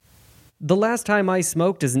The Last Time I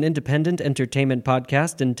Smoked is an independent entertainment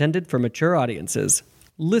podcast intended for mature audiences.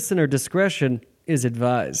 Listener discretion is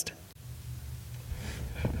advised.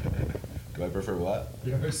 Do I prefer what?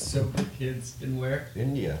 There are so many kids in where?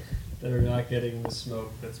 India. That are not getting the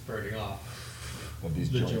smoke that's burning off Of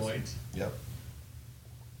these the joints. joint. Yep.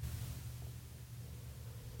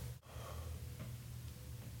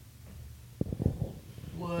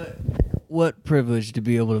 What privilege to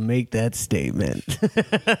be able to make that statement.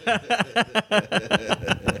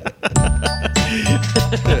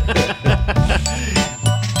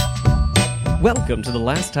 Welcome to The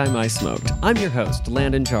Last Time I Smoked. I'm your host,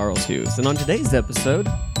 Landon Charles Hughes, and on today's episode,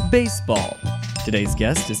 baseball. Today's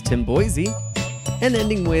guest is Tim Boissey, and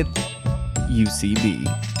ending with UCB.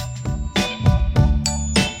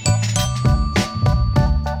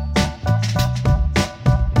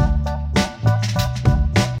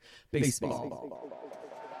 Baseball.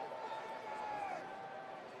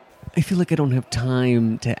 I feel like I don't have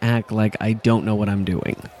time to act like I don't know what I'm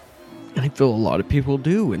doing. And I feel a lot of people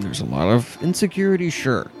do, and there's a lot of insecurity,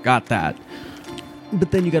 sure, got that.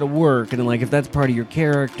 But then you gotta work, and then, like, if that's part of your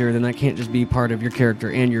character, then that can't just be part of your character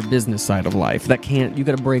and your business side of life. That can't, you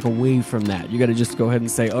gotta break away from that. You gotta just go ahead and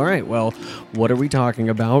say, all right, well, what are we talking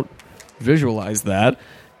about? Visualize that,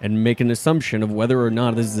 and make an assumption of whether or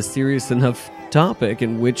not this is a serious enough topic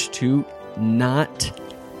in which to not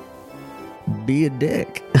be a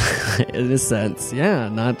dick, in a sense. Yeah,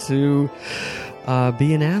 not to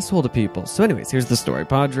be an asshole to people. So anyways, here's the story.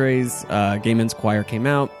 Padres, Gay Men's Choir came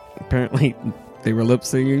out. Apparently, they were lip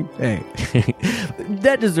singing. Hey,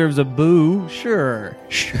 that deserves a boo. Sure.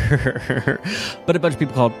 But a bunch of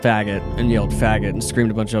people called faggot and yelled faggot and screamed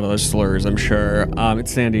a bunch of other slurs, I'm sure.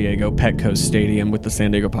 It's San Diego, Petco Stadium with the San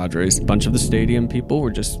Diego Padres. A bunch of the stadium people were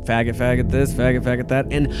just faggot this, faggot that.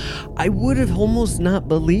 And I would have almost not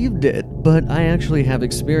believed it, but I actually have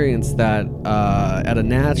experienced that at a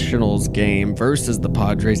Nationals game versus the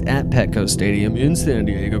Padres at Petco Stadium in San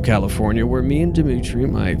Diego, California, where me and Dimitri,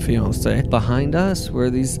 my fiance, behind us were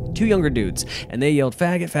these two younger dudes, and they yelled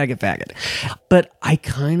faggot. But I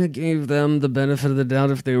kind of gave them the benefit of the doubt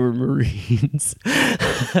if they were Marines.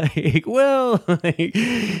 These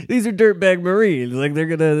are dirtbag Marines. Like, they're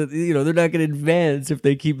gonna, they're not gonna advance if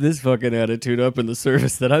they keep this fucking attitude up in the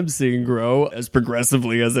service that I'm seeing grow as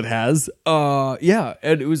progressively as it has. Yeah,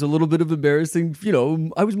 and it was a little bit of embarrassing.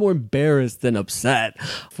 I was more embarrassed than upset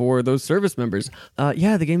for those service members.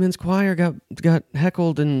 Yeah, the Gay Men's Choir got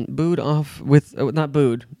heckled and booed off with, not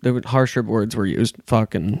booed, there were harsher words were used.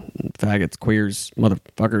 Fucking faggots, queers,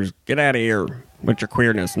 motherfuckers, get out of here with your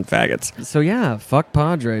queerness and faggots. So yeah, fuck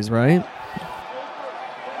Padres, right?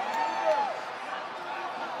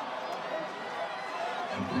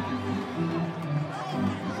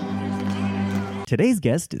 Today's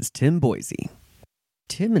guest is Tim Boissey.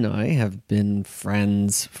 Tim and I have been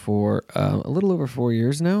friends for a little over 4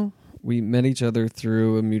 years now. We met each other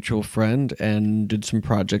through a mutual friend and did some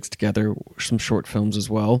projects together, some short films as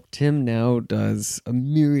well. Tim now does a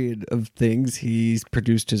myriad of things. He's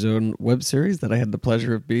produced his own web series that I had the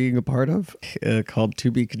pleasure of being a part of, called To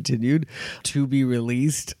Be Continued, to be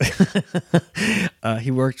released. He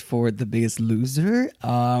worked for The Biggest Loser,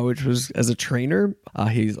 which was as a trainer.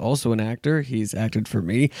 He's also an actor. He's acted for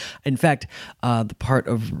me. In fact, the part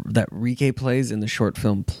of that Rike plays in the short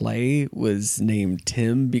film Play was named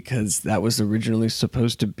Tim because that was originally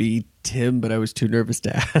supposed to be Tim, but I was too nervous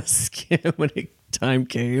to ask him when time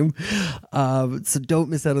came. So don't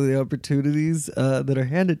miss out on the opportunities that are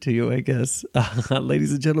handed to you, I guess.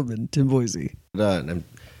 Ladies and gentlemen, Tim Boissey.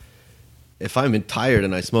 If I'm tired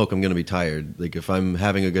and I smoke, I'm going to be tired. Like, if I'm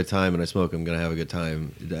having a good time and I smoke, I'm going to have a good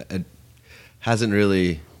time. It hasn't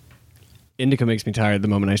really... Indica makes me tired the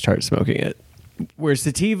moment I start smoking it. Where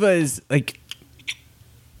sativa is like...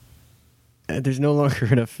 There's no longer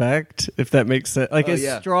an effect, if that makes sense. Like,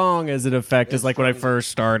 strong as an effect is like when I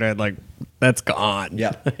first started, like, that's gone.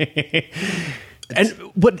 Yeah.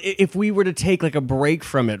 But if we were to take like a break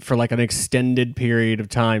from it for like an extended period of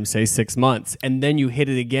time, say 6 months, and then you hit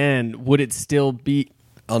it again, would it still be...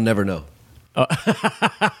 I'll never know.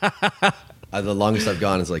 The longest I've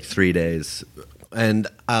gone is like 3 days. And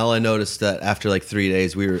all I noticed that after like 3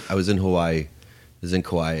 days, I was in Hawaii. I was in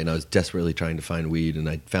Kauai, and I was desperately trying to find weed, and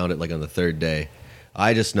I found it like on the third day.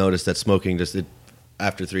 I just noticed that smoking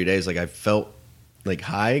after 3 days, like, I felt like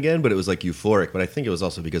high again, but it was like euphoric. But I think it was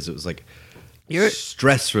also because it was like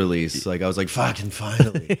stress release. Like, I was like, fucking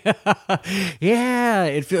finally. Yeah,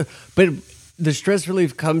 it feels. But the stress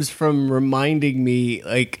relief comes from reminding me,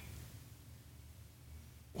 like,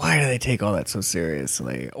 why do they take all that so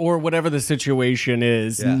seriously? Or whatever the situation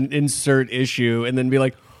is, insert issue, and then be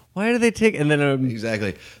like, Why do they take? And then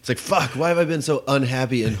Exactly. It's like, fuck, why have I been so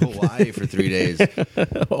unhappy in Hawaii for 3 days? I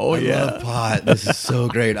love pot. This is so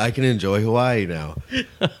great. I can enjoy Hawaii now.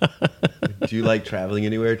 Do you like traveling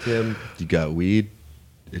anywhere, Tim? You got weed?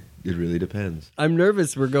 It really depends. I'm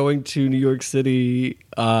nervous. We're going to New York City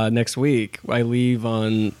next week. I leave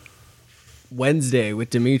on Wednesday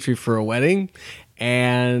with Dimitri for a wedding,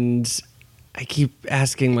 and I keep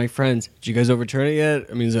asking my friends, "Did you guys overturn it yet?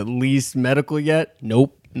 I mean, is it at least medical yet?"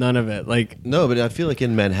 Nope, none of it. Like, no, but I feel like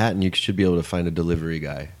in Manhattan you should be able to find a delivery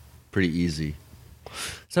guy pretty easy.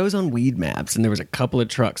 So I was on Weed Maps, and there was a couple of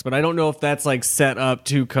trucks, but I don't know if that's like set up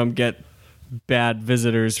to come get bad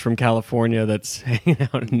visitors from California that's hanging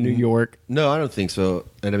out in New York. No, I don't think so.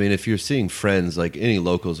 And I mean, if you're seeing friends, like any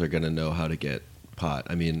locals are going to know how to get pot.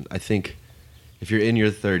 I mean, I think if you're in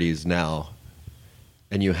your 30s now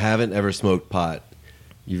and you haven't ever smoked pot,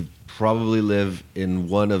 you probably live in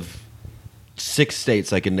one of 6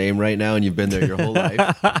 states I can name right now, and you've been there your whole life.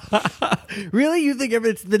 Really? You think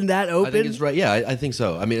it's been that open? I think it's right. Yeah, I think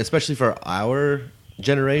so. I mean, especially for our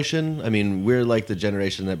generation. I mean, we're like the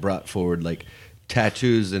generation that brought forward like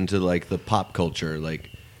tattoos into like the pop culture, like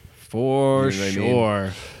for you know what sure. I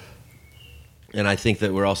mean? And I think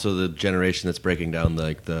that we're also the generation that's breaking down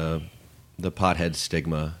like the pothead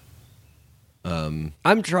stigma.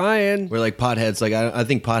 I'm trying. We're like potheads. Like I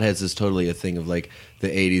think potheads is totally a thing of like the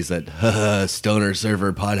 '80s, that stoner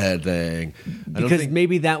server pothead thing. Because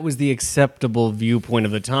maybe that was the acceptable viewpoint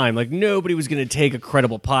of the time. Like nobody was going to take a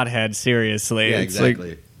credible pothead seriously. Yeah, it's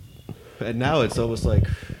exactly. And now it's almost like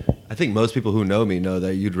I think most people who know me know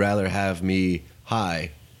that you'd rather have me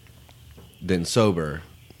high than sober.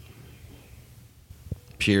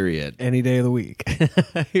 Period. Any day of the week.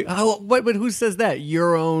 But who says that?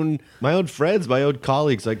 Your own... My own friends, my own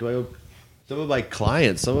colleagues, like some of my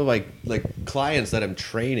clients, some of my like clients that I'm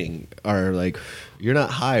training are like, "You're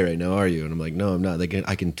not high right now, are you?" And I'm like, "No, I'm not."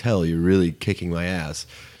 I can tell you're really kicking my ass.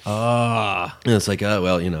 And it's like, oh,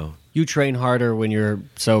 well, you know. You train harder when you're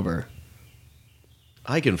sober.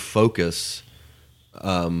 I can focus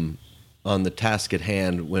on the task at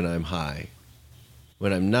hand when I'm high.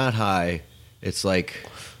 When I'm not high, it's like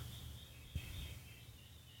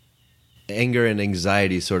anger and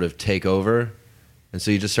anxiety sort of take over. And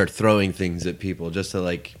so you just start throwing things at people just to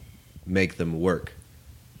like make them work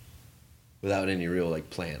without any real like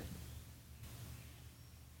plan.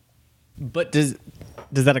 But does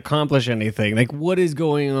that accomplish anything? Like, what is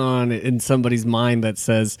going on in somebody's mind that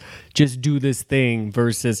says, just do this thing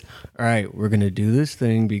versus, all right, we're going to do this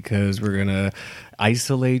thing because we're going to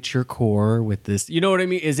isolate your core with this. You know what I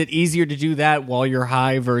mean? Is it easier to do that while you're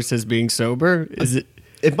high versus being sober? Is it?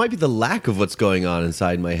 It might be the lack of what's going on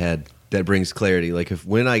inside my head that brings clarity. Like if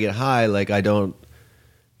when I get high, like I don't,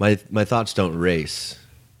 my thoughts don't race.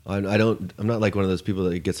 I'm not like one of those people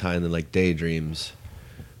that gets high and then like daydreams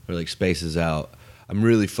or like spaces out. I'm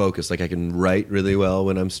really focused. Like I can write really well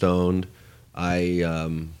when I'm stoned.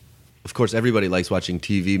 Of course, everybody likes watching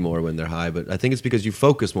TV more when they're high, but I think it's because you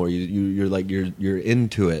focus more. You're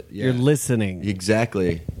into it. Yeah. You're listening.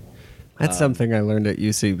 Exactly. That's something I learned at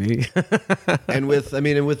UCB. and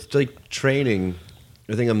with like training,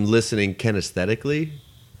 I think I'm listening kinesthetically.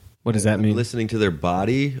 What does that mean? I'm listening to their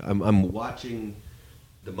body. I'm watching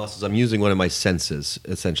the muscles. I'm using one of my senses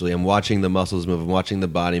essentially. I'm watching the muscles move. I'm watching the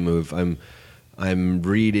body move. I'm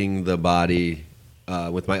reading the body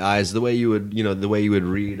with my eyes, the way you would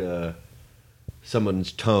read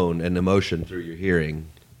someone's tone and emotion through your hearing.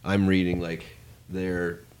 I'm reading like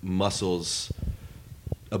their muscles'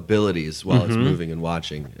 abilities while it's moving and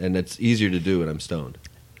watching, and it's easier to do when I'm stoned.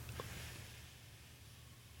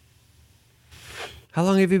 How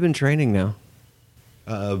long have you been training now?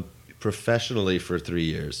 Professionally for 3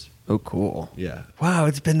 years. Oh, cool. Yeah. Wow,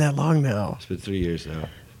 it's been that long now. It's been 3 years now.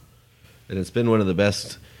 And it's been one of the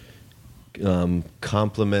best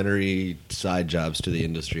complementary side jobs to the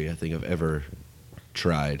industry I think I've ever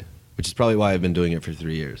tried, which is probably why I've been doing it for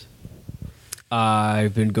 3 years.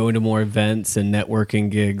 I've been going to more events and networking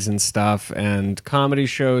gigs and stuff and comedy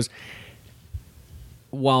shows.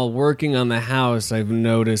 While working on the house, I've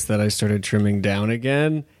noticed that I started trimming down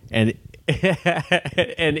again, and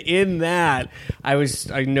and in that, I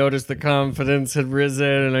noticed the confidence had risen,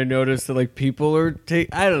 and I noticed that like people are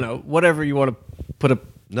I don't know, whatever you want to put a.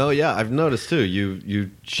 No, yeah, I've noticed too.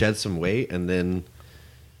 You shed some weight, and then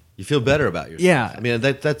you feel better about yourself. Yeah, I mean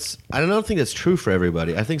that's. I don't think that's true for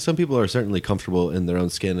everybody. I think some people are certainly comfortable in their own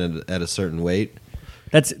skin at a certain weight.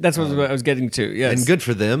 That's what I was getting to. Yes, and good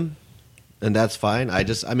for them. And that's fine. I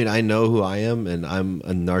know who I am, and I'm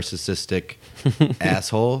a narcissistic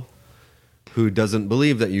asshole who doesn't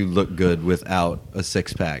believe that you look good without a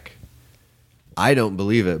six-pack. I don't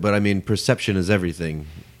believe it, but I mean, perception is everything.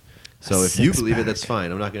 So if you believe it, Six-pack. that's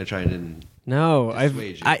fine. I'm not going to try and No,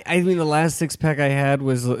 dissuade you. I mean the last 6-pack I had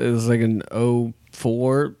was like an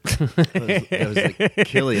 04. That was like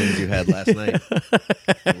Killian's you had last night.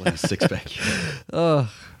 The last 6-pack.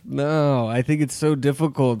 Oh no, I think it's so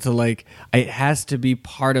difficult to like. It has to be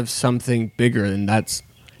part of something bigger, and that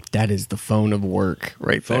is the phone of work,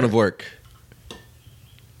 right? Phone there. of work.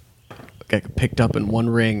 Got picked up in one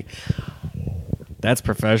ring. That's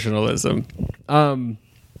professionalism. But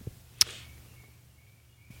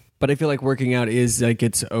I feel like working out is like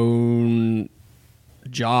its own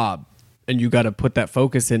job, and you got to put that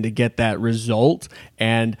focus in to get that result.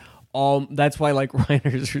 And that's why like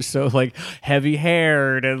runners are so like heavy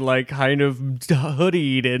haired and like kind of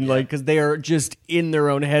hoodied and like because they are just in their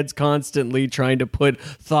own heads constantly trying to put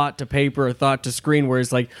thought to paper or thought to screen.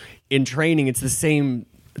 Whereas like in training, it's the same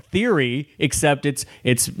theory except it's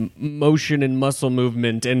motion and muscle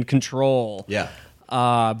movement and control. Yeah.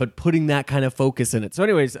 But putting that kind of focus in it. So,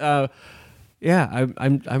 anyways, yeah,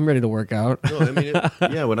 I'm ready to work out. No, I mean,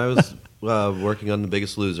 when I was working on The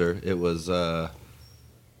Biggest Loser, it was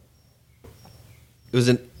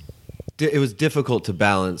difficult to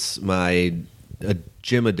balance my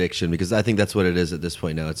gym addiction because I think that's what it is at this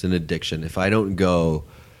point now. It's an addiction. If I don't go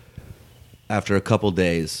after a couple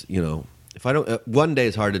days, if I don't, one day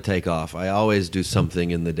is hard to take off. I always do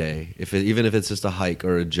something in the day. Even if it's just a hike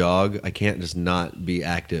or a jog, I can't just not be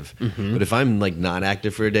active. Mm-hmm. But if I'm like not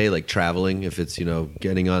active for a day, like traveling, if it's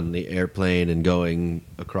getting on the airplane and going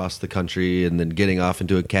across the country and then getting off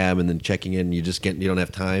into a cab and then checking in, you don't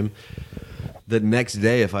have time. The next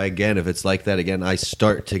day, if it's like that again, I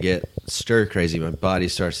start to get stir crazy. My body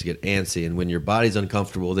starts to get antsy, and when your body's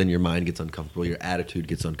uncomfortable, then your mind gets uncomfortable, your attitude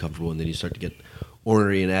gets uncomfortable, and then you start to get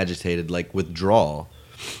ornery and agitated, like withdrawal.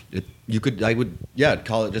 I would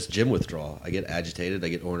call it just gym withdrawal. I get agitated, I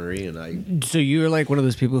get ornery, and So you're like one of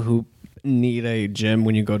those people who need a gym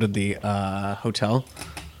when you go to the hotel?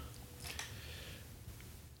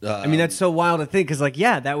 I mean, that's so wild to think because, like,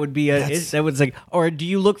 that would be that was like, or do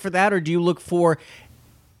you look for that, or do you look for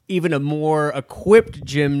even a more equipped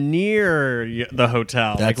gym near the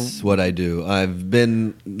hotel? That's what I do. I've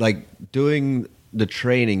been like doing the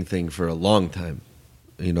training thing for a long time.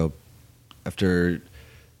 After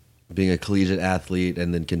being a collegiate athlete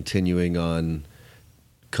and then continuing on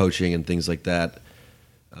coaching and things like that.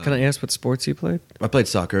 Can I ask what sports you played? I played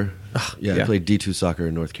soccer. I played D2 soccer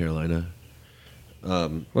in North Carolina.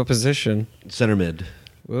 What position? Center mid.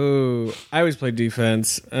 Whoa! I always played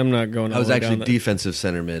defense. I'm not going. I was actually defensive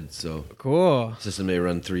center mid. So cool. System may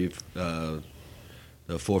run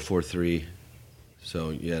 4-4-3.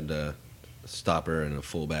 So you had a stopper and a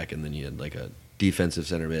fullback, and then you had like a defensive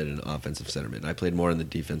center mid and an offensive center mid. I played more on the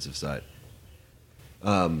defensive side.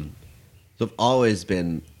 So I've always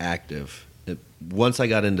been active. Once I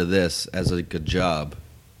got into this as a good job,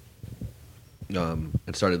 and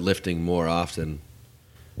started lifting more often,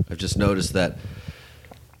 I've just noticed that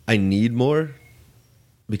I need more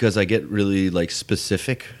because I get really like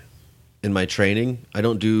specific in my training. I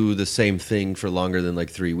don't do the same thing for longer than like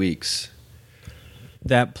 3 weeks.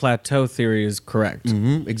 That plateau theory is correct.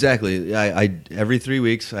 Mm-hmm, exactly. I every 3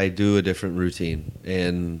 weeks I do a different routine,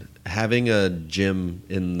 and having a gym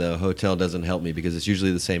in the hotel doesn't help me because it's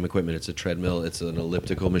usually the same equipment. It's a treadmill, it's an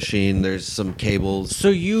elliptical machine, there's some cables. So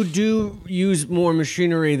you do use more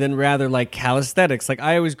machinery than rather like calisthenics. Like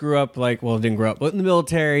I always grew up didn't grow up, but in the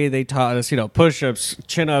military they taught us, push-ups,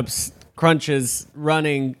 chin-ups, crunches,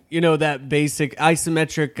 running, that basic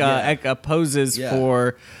isometric poses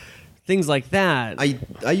for things like that. I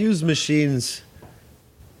use machines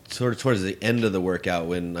sort of towards the end of the workout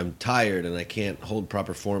when I'm tired and I can't hold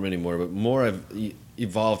proper form anymore. But more I've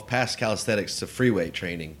evolved past calisthenics to free weight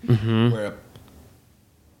training, where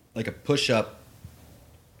a push-up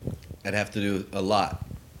I'd have to do a lot.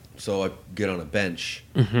 So I get on a bench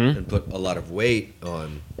and put a lot of weight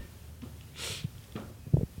on.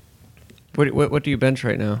 What do you bench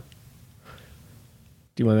right now?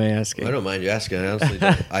 Do you mind me asking? I don't mind you asking. I honestly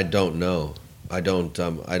I don't know. I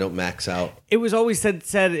don't max out. It was always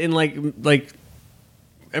said in like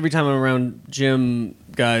every time I'm around gym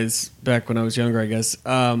guys back when I was younger, I guess.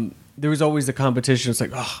 There was always a competition. It's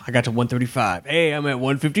like, I got to 135. Hey, I'm at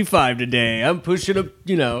 155 today. I'm pushing up,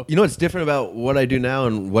 You know what's different about what I do now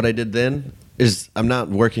and what I did then is I'm not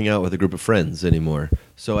working out with a group of friends anymore.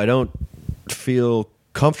 So I don't feel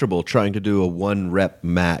comfortable trying to do a 1 rep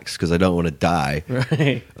max because I don't want to die.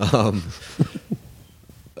 Right.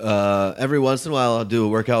 Every once in a while I'll do a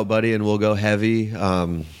workout buddy and we'll go heavy.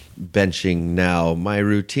 Benching now. My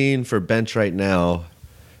routine for bench right now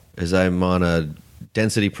is I'm on a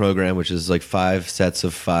density program, which is like 5 sets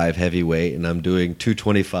of 5 heavyweight, and I'm doing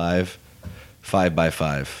 225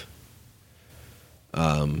 5x5.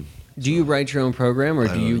 Do you write your own program, or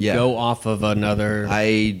do you go off of another?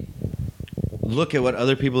 I look at what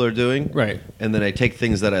other people are doing, right, and then I take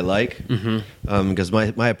things that I like. Because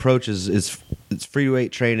my approach is it's free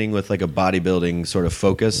weight training with like a bodybuilding sort of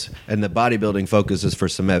focus, and the bodybuilding focus is for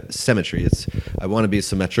symmetry. I want to be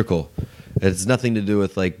symmetrical. It's nothing to do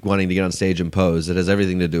with like wanting to get on stage and pose. It has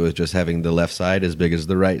everything to do with just having the left side as big as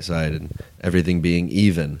the right side and everything being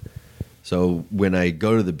even. So when I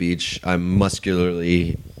go to the beach, I'm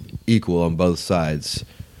muscularly equal on both sides.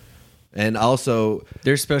 And also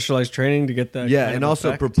there's specialized training to get that. Yeah, kind and of also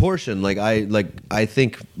effect. proportion. I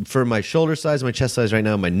think for my shoulder size, my chest size right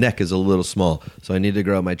now, my neck is a little small. So I need to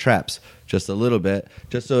grow my traps just a little bit,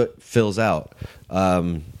 just so it fills out.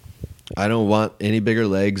 I don't want any bigger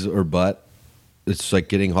legs or butt. It's like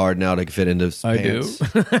getting hard now to fit into pants.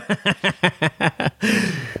 I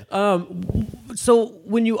do. So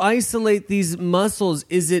when you isolate these muscles,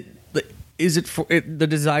 is it for the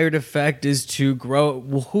desired effect is to grow?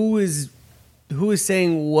 Well, who is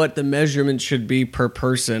saying what the measurement should be per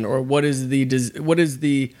person, or what is the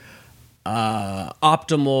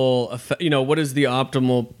optimal effect, what is the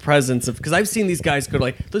optimal presence of? Because I've seen these guys go to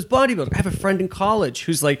like those bodybuilders. I have a friend in college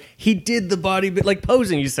who's like, he did the like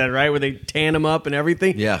posing, you said, right, where they tan him up and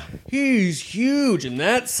everything. Yeah, he's huge, and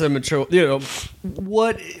that's symmetrical.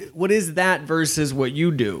 What is that versus what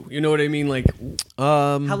you do? You know what I mean? Like,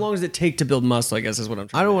 how long does it take to build muscle? I guess is what I'm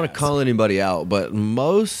trying. I don't want to to call anybody out, but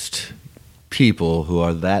most people who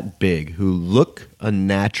are that big, who look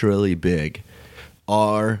unnaturally big,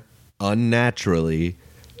 are unnaturally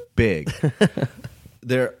big.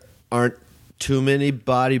 There aren't too many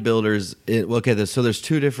bodybuilders there's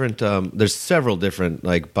two different there's several different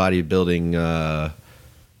like bodybuilding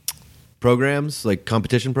programs, like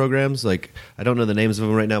competition programs. Like, I don't know the names of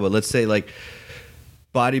them right now, but let's say like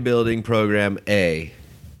bodybuilding program A,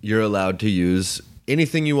 you're allowed to use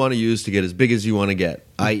anything you want to use to get as big as you want to get,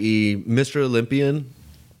 i.e. Mr. Olympian,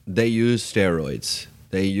 they use steroids.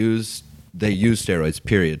 They use steroids,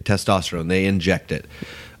 period. Testosterone, they inject it.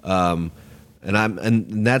 And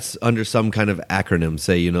that's under some kind of acronym,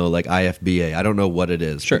 say, like IFBA. I don't know what it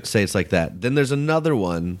is. Sure. Say it's like that. Then there's another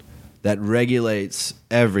one that regulates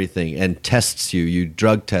everything and tests you. You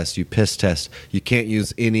drug test, you piss test. You can't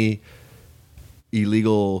use any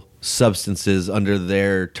illegal substances under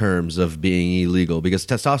their terms of being illegal, because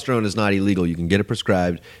testosterone is not illegal. You can get it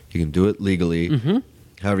prescribed. You can do it legally,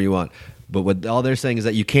 however you want. But what all they're saying is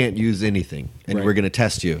that you can't use anything, and Right. we're going to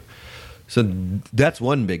test you. So that's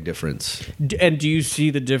one big difference. And do you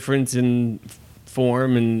see the difference in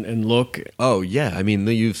form and look? Oh, yeah. I mean,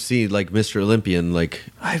 you see, like, Mr. Olympian, like...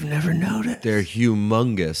 I've never noticed. They're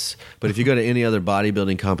humongous. But if you go to any other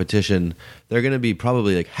bodybuilding competition, they're going to be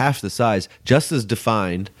probably, like, half the size, just as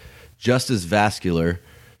defined, just as vascular,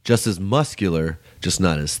 just as muscular, just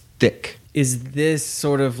not as thick. Is this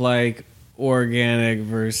sort of like organic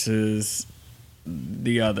versus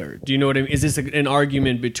the other? Do you know what I mean? Is this an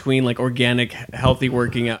argument between like organic, healthy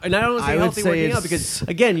working out? And I don't want to say healthy working out because,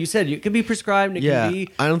 again, you said it could be prescribed. And it can be.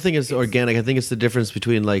 I don't think it's organic. I think it's the difference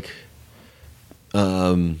between like,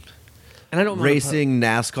 and I don't racing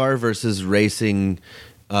NASCAR versus racing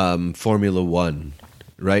Formula One.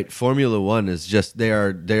 Right, Formula One is just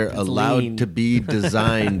they're allowed lean. to be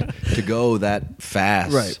designed to go that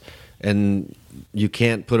fast, right? And you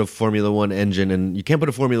can't put a Formula One engine and you can't put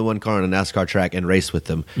a Formula One car on a NASCAR track and race with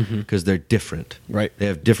them because they're different. Right, they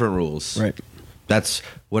have different rules. Right, that's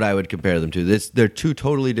what I would compare them to. They're two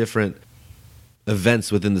totally different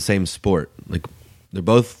events within the same sport. Like, they're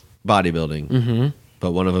both bodybuilding,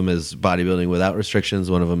 but one of them is bodybuilding without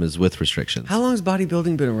restrictions. One of them is with restrictions. How long has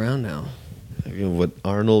bodybuilding been around now? What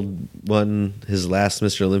Arnold won his last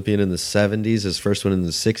Mr. Olympian in the 70s, his first one in the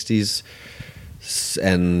 60s,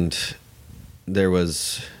 and there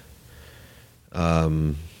was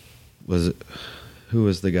who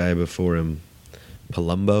was the guy before him?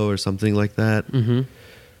 Palumbo or something like that.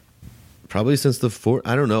 Probably since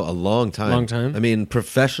I don't know, a long time. Long time. I mean,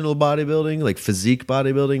 professional bodybuilding, like physique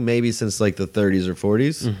bodybuilding, maybe since like the 30s or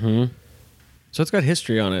 40s. So it's got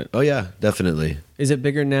history on it. Oh yeah, definitely. Is it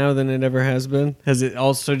bigger now than it ever has been? Has it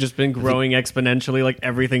also just been growing exponentially like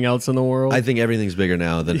everything else in the world? I think everything's bigger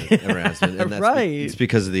now than it ever has been. And that's right. It's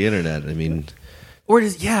because of the internet. I mean... Or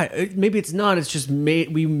maybe it's not. It's just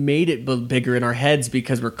we made it bigger in our heads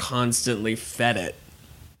because we're constantly fed it.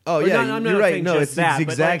 Oh Or yeah, I'm you're not right. saying No, just it's that,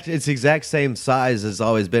 but, exact. like- It's exact same size as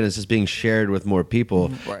always been. It's just being shared with more people.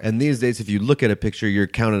 Right. And these days, if you look at a picture, you're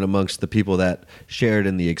counted amongst the people that shared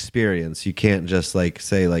in the experience. You can't just like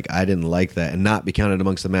say like I didn't like that and not be counted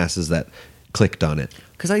amongst the masses that clicked on it.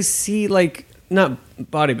 Because I see like not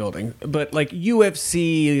bodybuilding, but like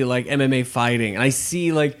UFC, like MMA fighting, and I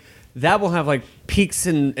see like that will have like peaks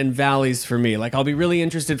and valleys for me. Like I'll be really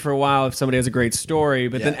interested for a while if somebody has a great story,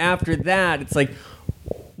 but then Yeah. after that, it's like,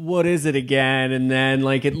 what is it again? And then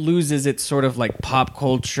like it loses its sort of like pop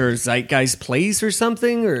culture zeitgeist place or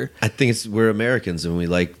something. Or I think we're Americans and we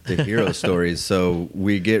like the hero stories, so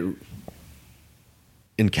we get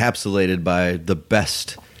encapsulated by the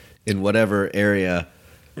best in whatever area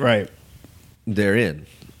right. they're in.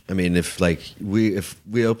 I mean, if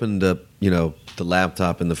we opened up, the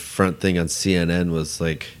laptop and the front thing on CNN was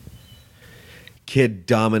like, kid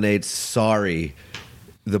dominates Sorry,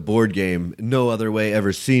 the board game, no other way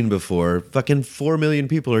ever seen before. Fucking 4 million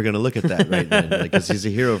people are going to look at that right then, because he's a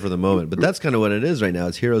hero for the moment. But that's kind of what it is right now.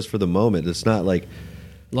 It's heroes for the moment. It's not like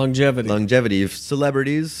Longevity. You have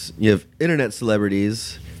celebrities, you have internet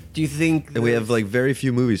celebrities, Do you think? and we have like very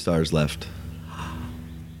few movie stars left.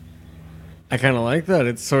 I kind of like that.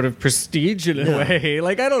 It's sort of prestige in a way.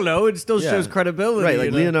 Like I don't know. It still Yeah. shows credibility. Right, like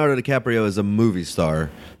you know? Leonardo DiCaprio is a movie star.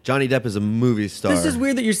 Johnny Depp is a movie star. This is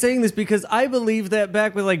weird that you're saying this because I believed that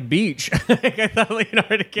back with like Beach. Like, I thought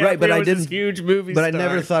Leonardo DiCaprio Right, but I was this didn't- huge movie But star. I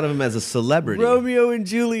never thought of him as a celebrity. Romeo and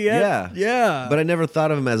Juliet. Yeah. Yeah. But I never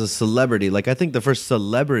thought of him as a celebrity. Like, I think the first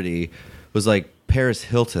celebrity was like Paris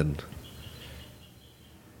Hilton.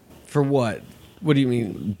 For what? What do you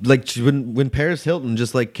mean? Like when Paris Hilton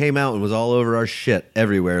just like came out and was all over our shit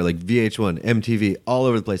everywhere, like VH1, MTV, all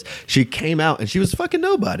over the place. She came out and she was fucking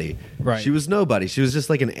nobody. Right. She was nobody. She was just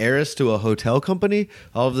like an heiress to a hotel company.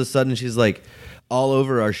 All of a sudden she's like all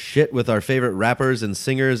over our shit with our favorite rappers and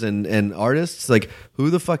singers and artists. Like, who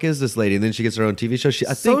the fuck is this lady? And then she gets her own TV show.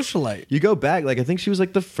 I think Socialite. You go back, like I think she was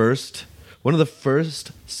like one of the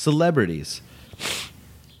first celebrities.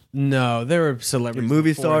 No, there were celebrities. Movie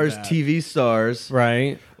before stars, that. TV stars.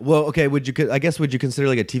 Right. Well, okay. Would you consider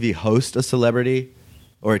like a TV host a celebrity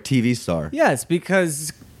or a TV star? Yes,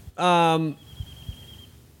 because I'm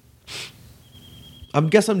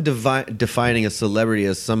defining a celebrity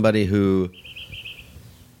as somebody who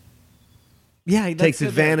takes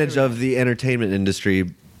advantage of the entertainment industry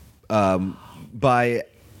by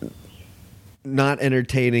not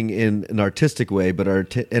entertaining in an artistic way, but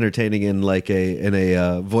entertaining in like a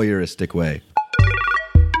voyeuristic way.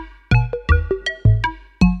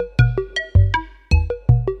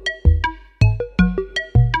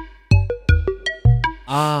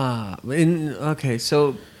 Okay,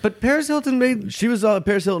 so but Paris Hilton made Paris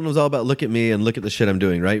Hilton was all about look at me and look at the shit I'm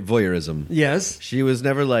doing, right? Voyeurism. yes. She was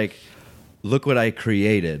never like, look what I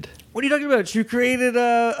created. What are you talking about? She created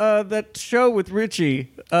that show with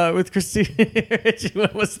Richie, with Christine Richie.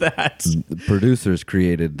 What was that? The producers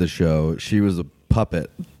created the show. She was a puppet.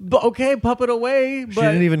 But okay, puppet away. But She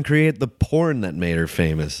didn't even create the porn that made her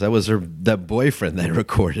famous. That was that boyfriend that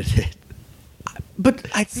recorded it. But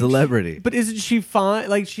I think Celebrity. but isn't she fine?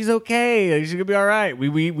 Like she's okay. Like, she's gonna be all right.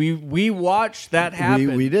 We watched that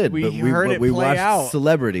happen. We did. We but heard but it we play watched out.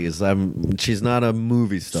 celebrities. She's not a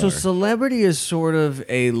movie star. So celebrity is sort of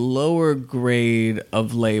a lower grade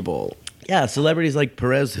of label. yeah, celebrities like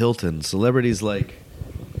Perez Hilton. Celebrities like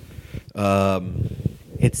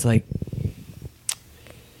It's like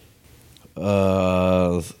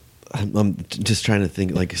I'm just trying to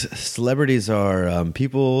think. Like celebrities are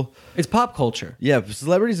people. it's pop culture. Yeah,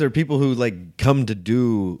 celebrities are people who like come to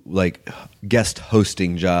do like guest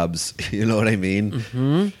hosting jobs. You know what I mean?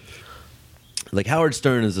 Mm-hmm. Like Howard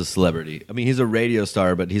Stern is a celebrity. I mean, he's a radio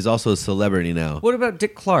star, but he's also a celebrity now. What about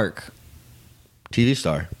Dick Clark? TV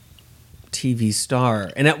star, TV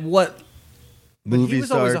star. And at what but movie he was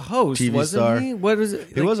star, always a host, TV wasn't star. he? What is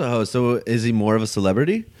it? He was a host. So is he more of a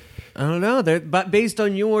celebrity? I don't know. But based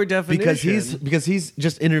on your definition, Because he's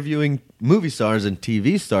just interviewing movie stars and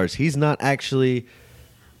TV stars. He's not actually.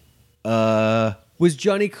 was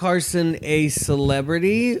Johnny Carson a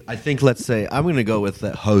celebrity? I think, let's say, I'm going to go with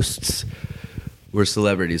that hosts were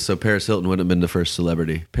celebrities. So Paris Hilton would have been the first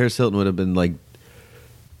celebrity. Paris Hilton would have been like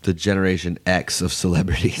the Generation X of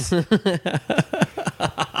celebrities.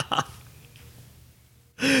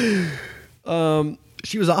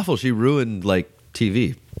 She was awful. She ruined like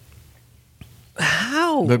TV.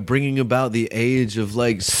 How? By bringing about the age of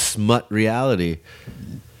like smut reality.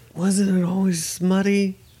 Wasn't it always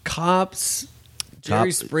smutty? Cops,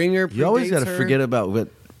 Jerry Springer. You always got got to forget about what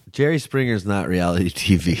Jerry Springer's not reality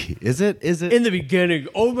TV, is it? Is it? In the beginning,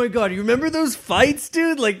 oh my god, you remember those fights,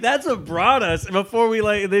 dude? Like that's what brought us before we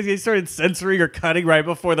they started censoring or cutting right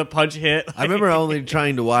before the punch hit. I remember only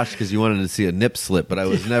trying to watch because you wanted to see a nip slip, but I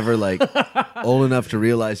was never like old enough to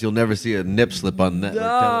realize you'll never see a nip slip on network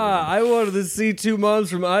television. I wanted to see two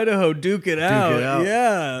moms from Idaho duke it out.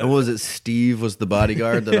 Yeah. And what was it? Steve was the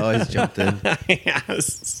bodyguard that always jumped in.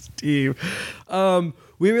 Yes, Steve.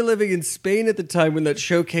 We were living in Spain at the time when that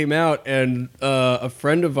show came out, and a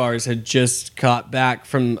friend of ours had just got back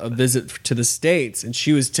from a visit to the States, and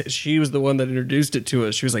she was the one that introduced it to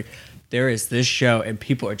us. She was like, there is this show, and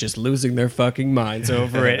people are just losing their fucking minds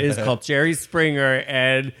over it. It's called Jerry Springer,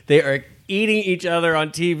 and they are eating each other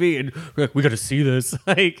on TV, and we're like, we got to see this.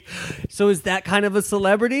 Like, so is that kind of a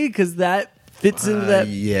celebrity? Because that fits into that.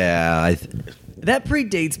 Yeah, that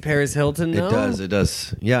predates Paris Hilton. No? It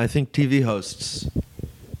does. Yeah, I think TV hosts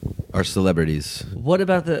are celebrities. What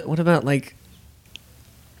about like,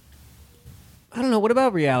 I don't know, what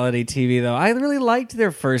about reality TV though? I really liked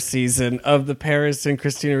their first season of the Paris and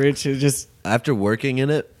Christina Ricci. Just after working in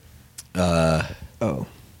it, I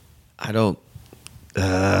don't.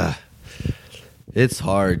 It's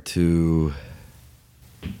hard to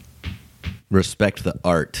respect the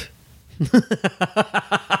art.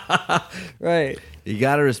 Right. You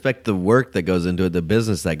got to respect the work that goes into it, the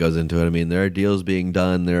business that goes into it. I mean, there are deals being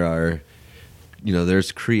done. There are,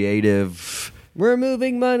 there's creative. We're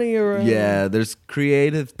moving money around. Yeah, there's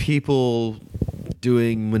creative people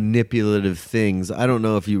doing manipulative things. I don't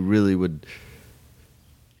know if you really would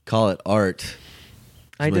call it art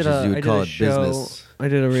as much as you would call it business. I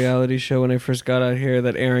did a reality show when I first got out here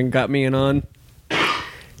that Aaron got me in on.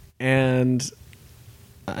 And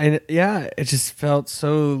it just felt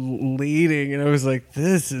so leading, and I was like,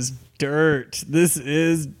 this is dirt. This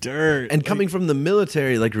is dirt. And coming from the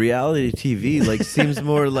military, like reality TV, like seems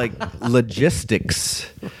more like logistics.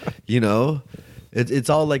 It's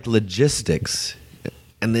all like logistics,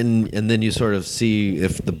 and then you sort of see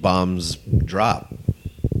if the bombs drop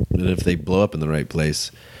and if they blow up in the right place.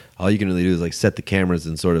 All you can really do is like set the cameras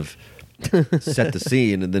and sort of set the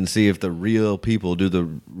scene, and then see if the real people do the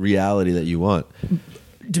reality that you want.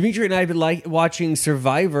 Dimitri and I have been watching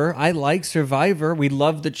Survivor. I like Survivor. We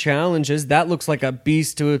love the challenges. That looks like a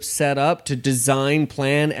beast to have set up, to design,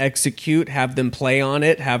 plan, execute, have them play on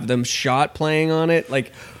it, have them shot playing on it.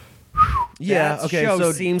 Like, that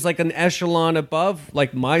show seems like an echelon above,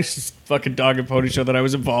 like my fucking dog and pony show that I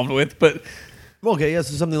was involved with. But okay, yeah,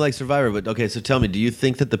 so something like Survivor. But okay, so tell me, do you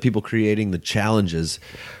think that the people creating the challenges,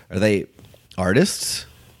 are they artists?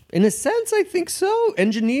 In a sense, I think so.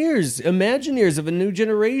 Engineers, Imagineers of a new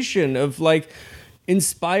generation of like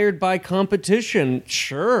inspired by competition.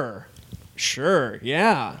 Sure,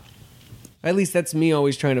 yeah. At least that's me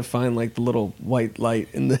always trying to find like the little white light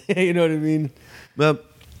in the, you know what I mean? Well,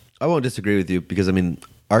 I won't disagree with you because, I mean,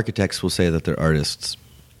 architects will say that they're artists.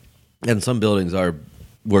 And some buildings are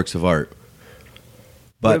works of art.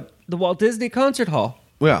 But the Walt Disney Concert Hall.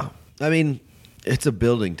 Yeah. I mean, it's a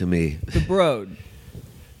building to me. The Broad.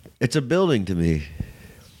 It's a building to me.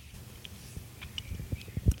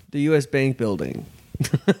 The U.S. Bank building.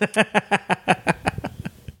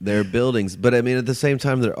 They're buildings, but I mean, at the same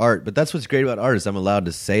time, they're art. But that's what's great about art is I'm allowed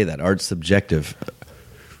to say that. Art's subjective.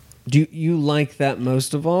 Do you like that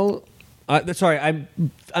most of all? Sorry,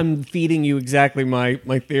 I'm feeding you exactly my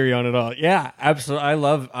theory on it all. Yeah, absolutely.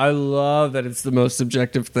 I love that it's the most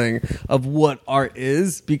subjective thing of what art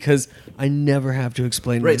is, because I never have to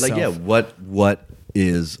explain myself. Right, like, yeah, what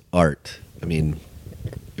is art? I mean,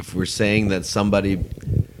 if we're saying that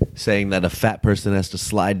a fat person has to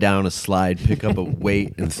slide down a slide, pick up a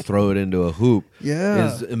weight, and throw it into a hoop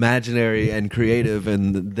is imaginary and creative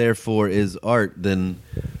and therefore is art, then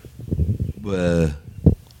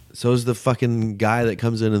so is the fucking guy that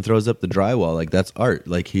comes in and throws up the drywall. Like, that's art.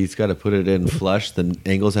 Like, he's got to put it in flush. The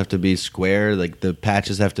angles have to be square. Like, the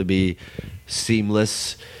patches have to be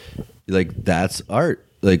seamless. Like, that's art.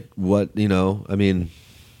 Like, what, I mean,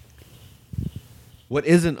 what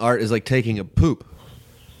isn't art is like taking a poop.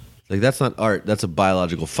 Like, that's not art. That's a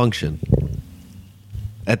biological function.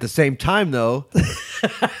 At the same time, though,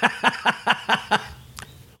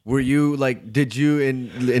 did you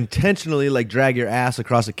intentionally like drag your ass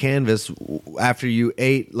across a canvas after you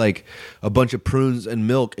ate like a bunch of prunes and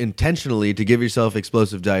milk intentionally to give yourself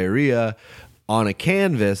explosive diarrhea on a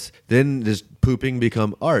canvas? Then does pooping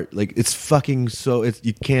become art? Like, it's fucking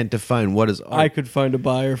you can't define what is art. I could find a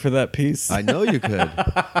buyer for that piece. I know you could.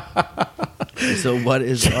 So what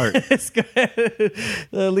is art?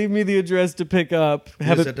 Leave me the address to pick up. You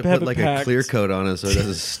have to put like a clear coat on it so it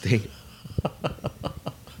doesn't stink.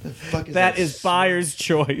 That is buyer's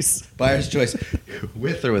choice. Buyer's choice,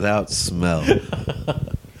 with or without smell.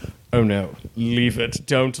 Oh no, leave it.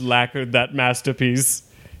 Don't lacquer that masterpiece.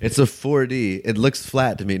 It's a 4D. It looks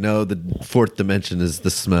flat to me. No, the fourth dimension is the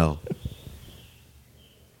smell.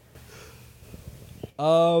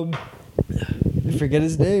 I forget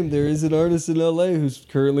his name. There is an artist in LA who's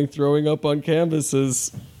currently throwing up on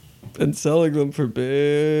canvases and selling them for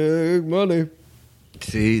big money.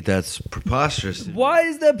 See, that's preposterous. Why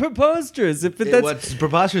is that preposterous? What's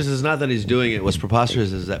preposterous is not that he's doing it. What's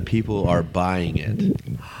preposterous is that people are buying it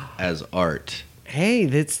as art. Hey,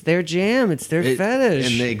 that's their jam. It's their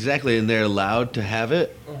fetish. And they're allowed to have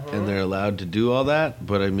it, and they're allowed to do all that.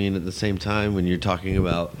 But I mean, at the same time, when you're talking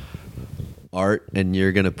about art, and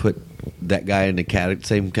you're gonna put that guy in the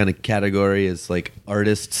same kind of category as like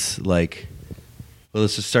artists, like, well,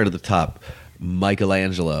 let's just start at the top,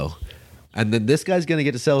 Michelangelo. And then this guy's going to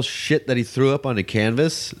get to sell shit that he threw up on a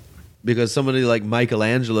canvas because somebody like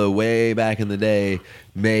Michelangelo way back in the day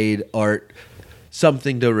made art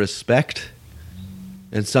something to respect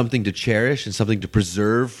and something to cherish and something to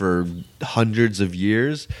preserve for hundreds of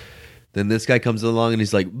years. Then this guy comes along and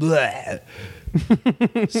he's like, bleh.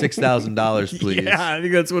 $6,000, please. Yeah, I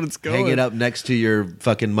think that's what it's going. Hang it up next to your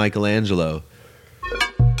fucking Michelangelo.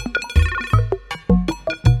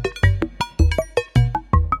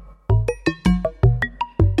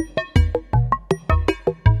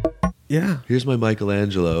 Yeah. Here's my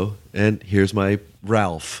Michelangelo, and here's my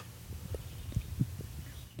Ralph.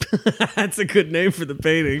 That's a good name for the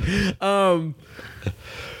painting.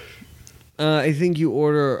 I think you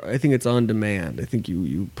order. I think it's on demand. I think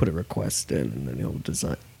you put a request in, and then he'll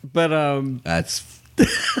design. But That's. Do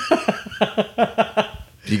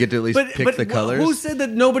you get to at least pick the colors? Who said that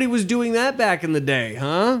nobody was doing that back in the day?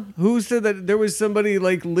 Huh? Who said that there was somebody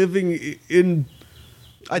like living in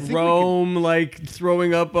Rome, like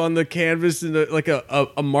throwing up on the canvas in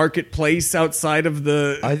a marketplace outside of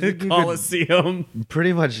the Colosseum?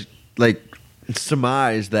 Pretty much like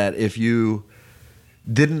surmise that if you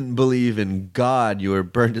didn't believe in God, you were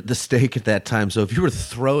burned at the stake at that time. So if you were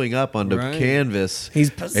throwing up onto canvas, he's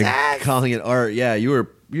possessed, and calling it art, yeah, you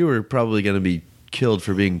were probably going to be killed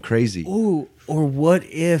for being crazy. Ooh, or what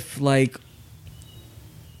if like,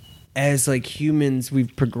 as like humans,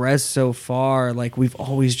 we've progressed so far, like we've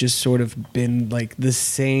always just sort of been like the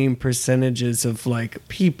same percentages of like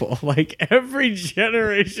people. Like every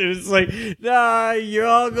generation is like, nah, you're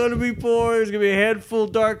all gonna be poor. There's gonna be a handful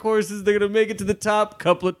of dark horses. They're gonna make it to the top.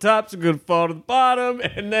 Couple of tops are gonna fall to the bottom,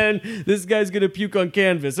 and then this guy's gonna puke on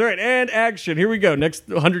canvas. All right, and action. Here we go. Next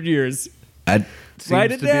 100 years. That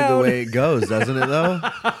seems to be the way it goes, doesn't it, though?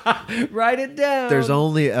 Write it down. There's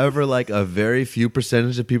only ever like a very few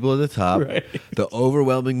percentage of people at the top. Right. The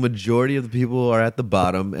overwhelming majority of the people are at the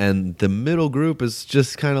bottom, and the middle group is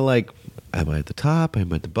just kind of like, am I at the top?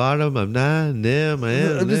 Am I at the bottom? I'm not. No, I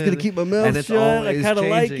am. I'm just going to keep my mouth shut. I kind of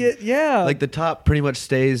like it. Yeah. Like the top pretty much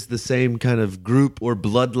stays the same kind of group or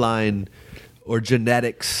bloodline or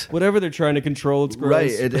genetics. Whatever they're trying to control, it's gross.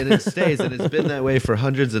 Right, and it stays, and it's been that way for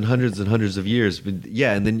hundreds and hundreds and hundreds of years. But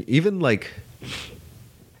yeah, and then even when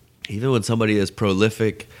somebody as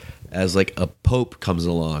prolific as like a pope comes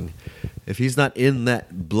along, if he's not in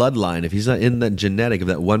that bloodline, if he's not in that genetic of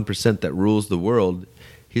that 1% that rules the world,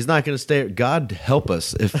 he's not going to stay. God help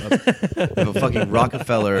us if a fucking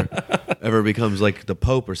Rockefeller ever becomes like the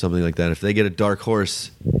pope or something like that. If they get a dark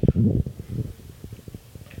horse.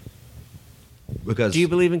 Because do you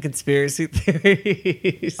believe in conspiracy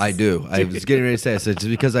theories? I do. I was getting ready to say, I said,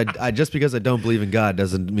 just because I don't believe in God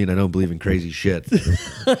doesn't mean I don't believe in crazy shit.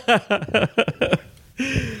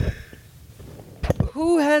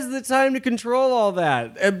 Who has the time to control all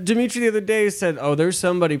that? Dimitri the other day said, "Oh, there's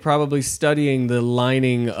somebody probably studying the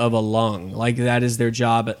lining of a lung, like that is their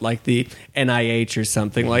job at like the NIH or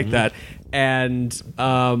something like that." And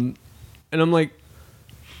I'm like,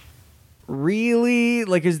 really?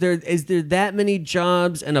 Like, is there that many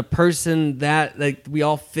jobs and a person that like we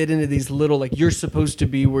all fit into these little, like you're supposed to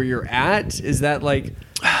be where you're at? Is that like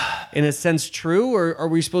in a sense true, or are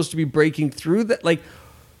we supposed to be breaking through that? Like,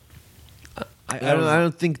 I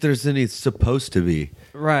don't think there's any supposed to be.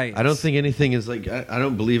 Right. I don't think anything is like, I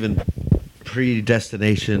don't believe in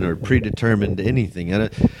predestination or predetermined anything.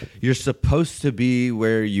 You're supposed to be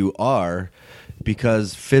where you are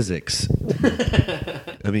because physics.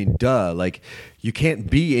 I mean, duh. Like, you can't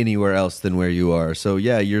be anywhere else than where you are. So,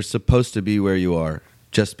 yeah, you're supposed to be where you are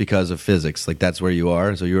just because of physics. Like, that's where you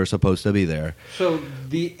are, so you're supposed to be there. So,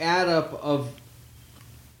 the add up of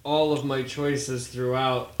all of my choices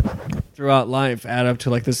throughout life add up to,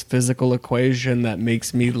 like, this physical equation that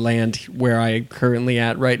makes me land where I am currently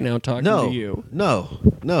at right now talking to you. No.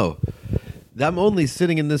 I'm only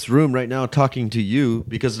sitting in this room right now talking to you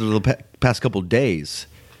because of the past couple days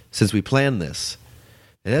since we planned this.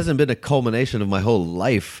 It hasn't been a culmination of my whole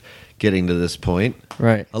life getting to this point.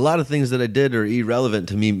 Right. A lot of things that I did are irrelevant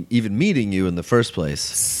to me even meeting you in the first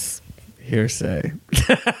place. Hearsay.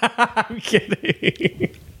 I'm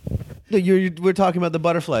kidding. No, we're talking about the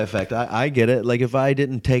butterfly effect. I get it. Like if I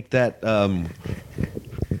didn't take that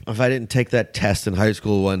test in high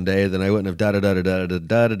school one day, then I wouldn't have da da da da da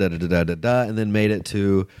da da da da da da da, and then made it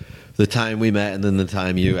to the time we met, and then the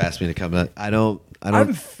time you asked me to come out.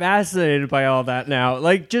 I'm fascinated by all that now.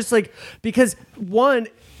 Because one,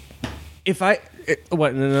 if in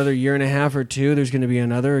another year and a half or two, there's going to be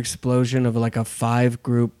another explosion of like a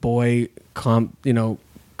 5-group boy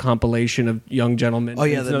compilation of young gentlemen. Oh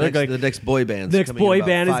yeah, the next boy band. The next boy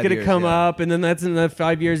band is going to come up, and then that's in the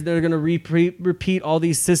 5 years. They're going to repeat all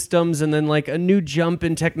these systems, and then like a new jump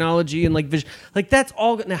in technology and like vision. Like that's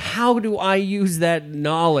all. Now, how do I use that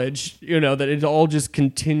knowledge? That it all just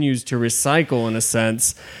continues to recycle in a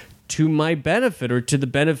sense to my benefit or to the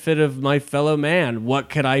benefit of my fellow man. What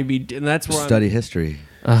could I be? And that's where study history.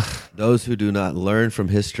 Those who do not learn from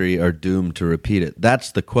history are doomed to repeat it.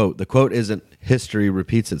 That's the quote. The quote isn't history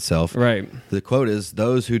repeats itself. Right. The quote is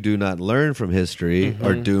those who do not learn from history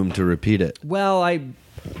are doomed to repeat it. Well, I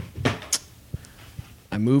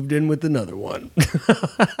moved in with another one.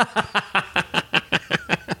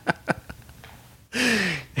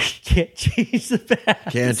 Can't change the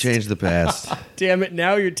past. Can't change the past. Damn it,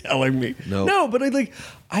 now you're telling me. No, but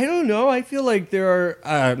I don't know. I feel like there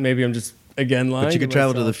are maybe I'm just again lying. But you could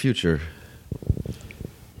travel to the future.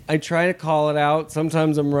 I try to call it out.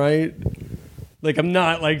 Sometimes I'm right. Like I'm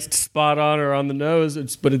not like spot on or on the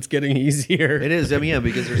nose, but it's getting easier. It is.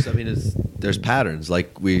 Because there's patterns.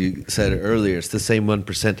 Like we said earlier, it's the same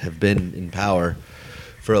 1% have been in power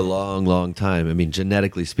for a long, long time.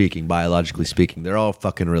 Genetically speaking, biologically speaking, they're all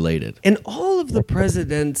fucking related. And all of the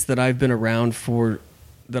presidents that I've been around for,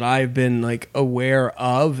 that I've been like aware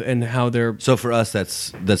of, and how they're so for us,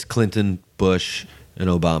 that's Clinton, Bush, and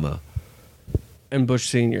Obama, and Bush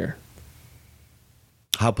Sr.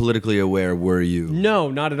 How politically aware were you?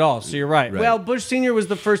 No, not at all. So you're right. Well, Bush Sr. was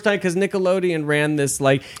the first time because Nickelodeon ran this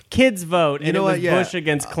like kids vote, and it was Bush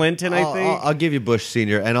against Clinton. I think I'll give you Bush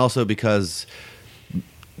Sr. and also because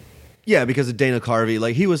of Dana Carvey.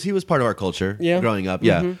 Like he was part of our culture growing up.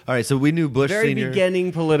 Yeah. Mm-hmm. All right. So we knew Bush Very Sr.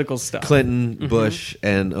 beginning political stuff. Clinton, Bush,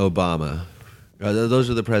 and Obama.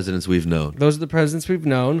 Those are the presidents we've known.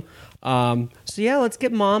 So yeah, let's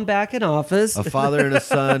get Mom back in office. A father and a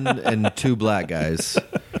son and 2 black guys.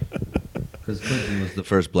 Because Clinton was the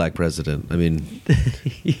first black president.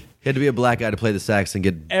 He had to be a black guy to play the sax and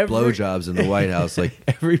get blowjobs in the White House. Like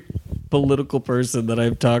every political person that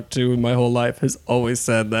I've talked to in my whole life has always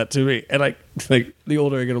said that to me. And the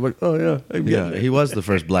older I get, I'm like, oh yeah, he was the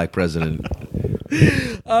first black president.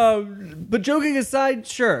 But joking aside,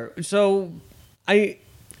 sure. So I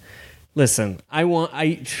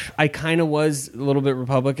kind of was a little bit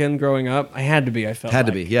Republican growing up. I had to be. I felt had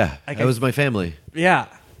to be. Yeah, that was my family. Yeah,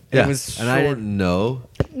 it was, and I didn't know.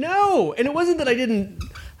 No, and it wasn't that I didn't.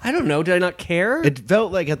 I don't know. Did I not care? It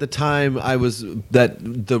felt like at the time that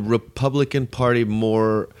the Republican Party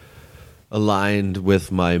more aligned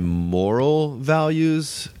with my moral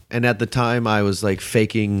values. And at the time, I was like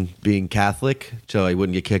faking being Catholic so I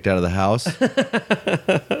wouldn't get kicked out of the house.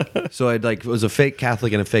 So I was a fake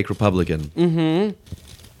Catholic and a fake Republican.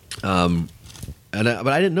 Mm-hmm. But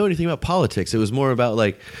I didn't know anything about politics. It was more about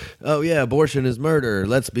like, oh yeah, abortion is murder.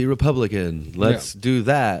 Let's be Republican. Let's do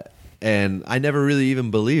that. And I never really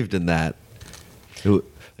even believed in that. I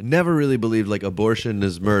never really believed like abortion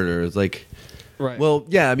is murder. It's like. Right. Well,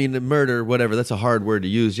 yeah, murder, whatever. That's a hard word to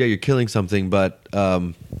use. Yeah, you're killing something, but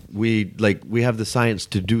we have the science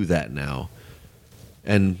to do that now,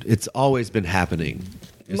 and it's always been happening.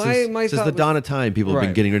 Since the dawn of time, people have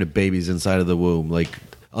been getting rid of babies inside of the womb, like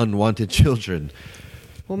unwanted children.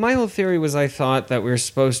 Well, my whole theory was I thought that we were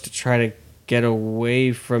supposed to try to get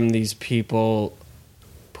away from these people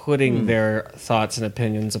putting their thoughts and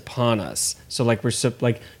opinions upon us. So like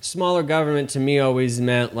smaller government to me always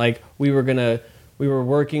meant like we were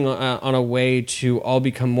working on a way to all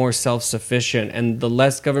become more self-sufficient, and the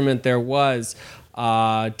less government there was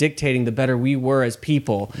dictating, the better we were as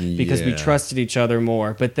people because we trusted each other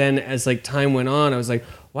more. But then as like time went on, I was like,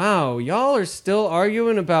 wow, y'all are still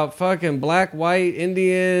arguing about fucking black, white,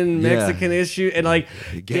 Indian, Mexican issue, and like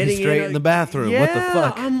getting straight in the bathroom. Yeah, what the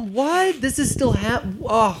fuck? What? This is still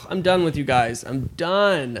I'm done with you guys. I'm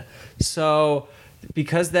done. So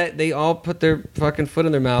because that they all put their fucking foot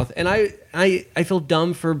in their mouth, and I feel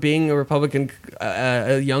dumb for being a Republican,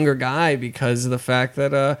 a younger guy, because of the fact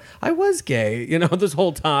that I was gay, this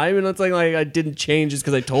whole time, and it's like I didn't change just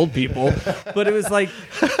because I told people, but it was like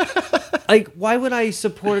why would I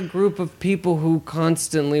support a group of people who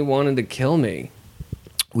constantly wanted to kill me?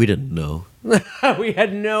 We didn't know. We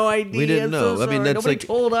had no idea. We didn't know. So I mean, that's nobody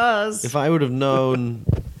told us. If I would have known,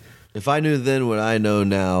 if I knew then what I know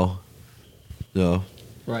now, no.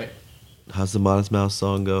 Right. How's the Modest Mouse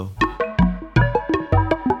song go?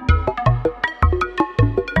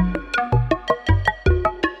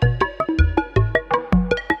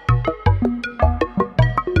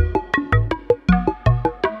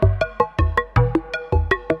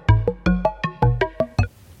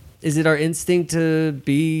 Is it our instinct to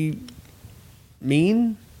be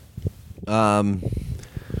mean?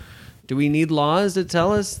 Do we need laws to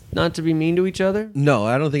tell us not to be mean to each other? No,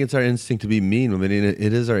 I don't think it's our instinct to be mean. I mean,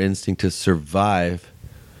 it is our instinct to survive.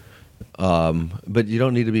 But you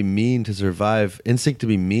don't need to be mean to survive. Instinct to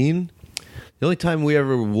be mean? The only time we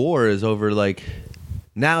ever war is over,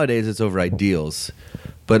 nowadays it's over ideals.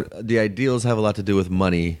 But the ideals have a lot to do with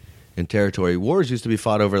money and territory. Wars used to be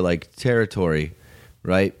fought over, territory,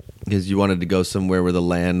 right? Because you wanted to go somewhere where the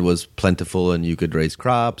land was plentiful and you could raise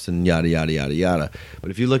crops and yada, yada, yada, yada.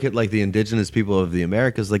 But if you look at, the indigenous people of the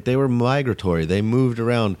Americas, they were migratory. They moved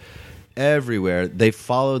around everywhere. They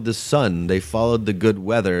followed the sun. They followed the good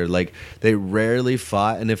weather. They rarely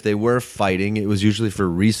fought, and if they were fighting, it was usually for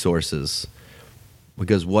resources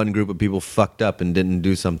because one group of people fucked up and didn't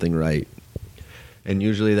do something right. And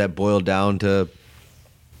usually that boiled down to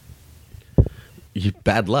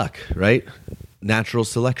bad luck, right? Natural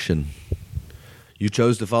selection. You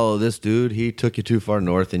chose to follow this dude. He took you too far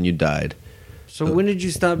north and you died. So when did you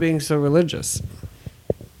stop being so religious?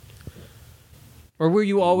 Or were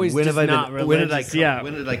you always when just have I not been, religious?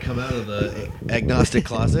 when did I come out of the agnostic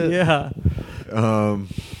closet? Yeah.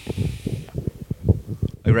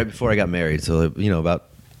 Right before I got married. So, about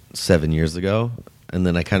 7 years ago. And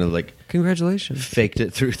then I kind of Congratulations. faked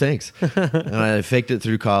it through. Thanks. And I faked it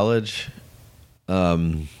through college.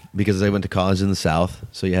 Because I went to college in the South,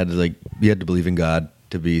 so you had to believe in God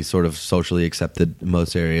to be sort of socially accepted in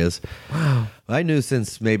most areas. Wow. I knew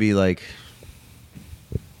since maybe the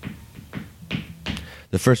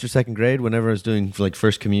first or second grade, whenever I was doing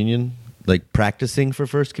first communion, practicing for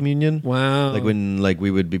first communion. Wow. When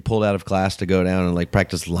we would be pulled out of class to go down and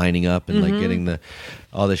practice lining up and getting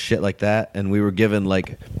all this shit like that, and we were given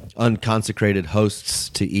unconsecrated hosts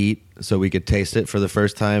to eat so we could taste it for the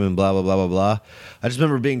first time and blah blah blah blah blah. I just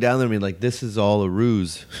remember being down there and being this is all a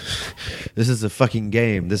ruse. This is a fucking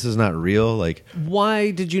game. This is not real. Why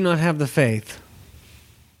did you not have the faith?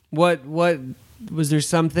 What was there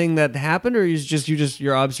something that happened, or is just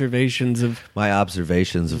your observations of my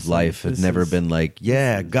observations of life had never been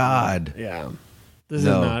God. Yeah. This is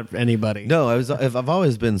not anybody. No, I've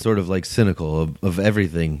always been sort of cynical of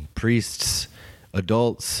everything. Priests,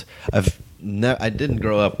 adults. I didn't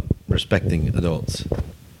grow up respecting adults,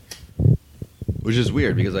 which is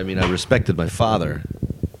weird because I respected my father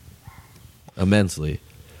immensely,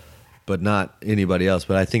 but not anybody else.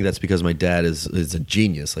 But I think that's because my dad is a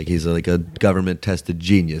genius. He's a government tested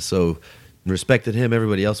genius. So respected him.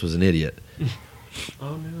 Everybody else was an idiot.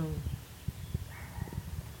 Oh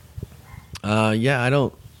no. Yeah, I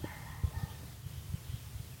don't.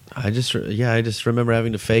 I just remember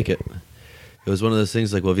having to fake it. It was one of those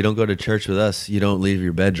things if you don't go to church with us, you don't leave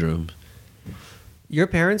your bedroom. Your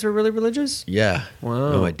parents were really religious? Yeah.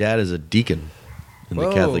 Wow. No, my dad is a deacon in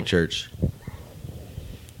the Catholic Church.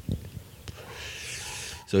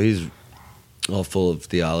 So he's all full of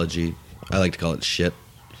theology. I like to call it shit.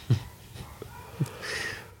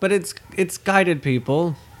 But it's guided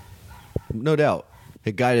people. No doubt.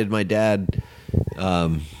 It guided my dad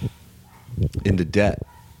into debt.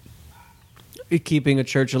 Keeping a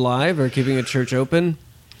church alive or keeping a church open?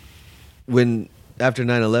 When after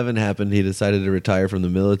 9/11 happened, he decided to retire from the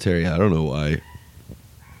military. I don't know why.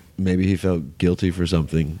 Maybe he felt guilty for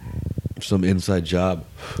something. Some inside job.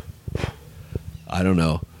 I don't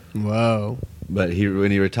know. Whoa. But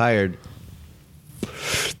when he retired,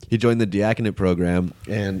 he joined the diaconate program,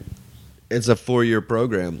 and it's a 4-year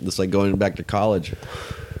program. It's going back to college.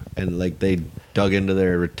 And they dug into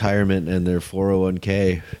their retirement and their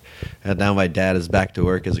 401k. And now my dad is back to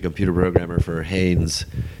work as a computer programmer for Haynes,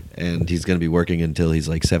 and he's going to be working until he's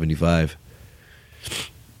 75.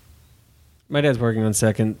 My dad's working on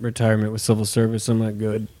second retirement with civil service. I'm not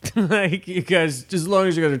good. Like, you guys, as long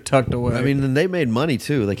as you guys are tucked away. I mean, and they made money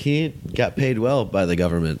too. Like he got paid well by the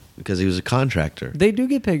government because he was a contractor. they do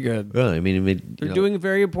get paid good. Really, I mean, he made, They're doing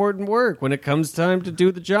very important work when it comes time to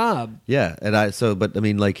do the job. Yeah, but I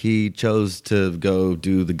mean, like he chose to go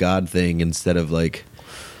do the God thing instead of like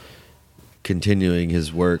continuing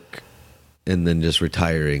his work and then just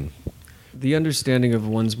retiring. The understanding of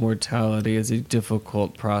one's mortality is a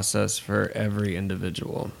difficult process for every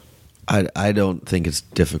individual. I don't think it's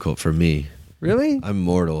difficult for me. Really? I'm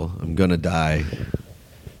mortal. I'm gonna die.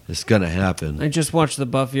 It's gonna happen. I just watched the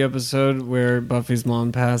Buffy episode where Buffy's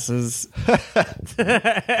mom passes.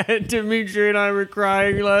 Dimitri and I were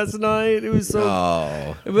crying last night. It was so...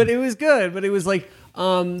 Oh. But it was good. But it was like...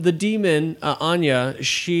 the demon, Anya,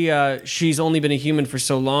 she's only been a human for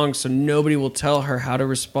so long, so nobody will tell her how to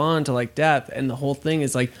respond to like death. And the whole thing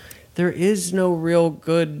is like, there is no real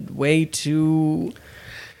good way to,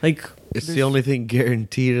 like. It's the only thing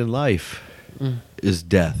guaranteed in life is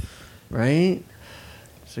death. Right?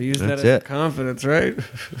 So use That's that as it. confidence, right?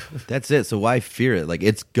 That's it. So why fear it? Like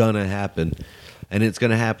it's gonna happen, and it's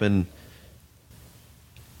gonna happen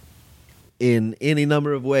in any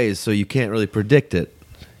number of ways, so you can't really predict it.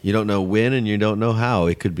 You don't know when and you don't know how.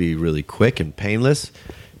 It could be really quick and painless.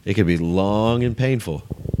 It could be long and painful.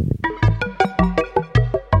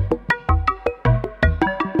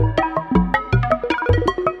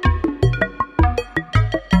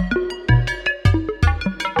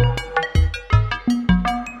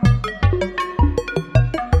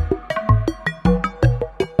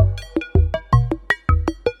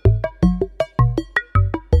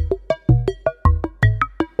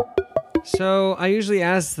 So I usually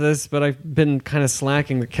ask this, but I've been kind of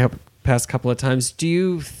slacking the past couple of times. Do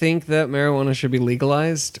you think that marijuana should be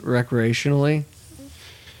legalized recreationally?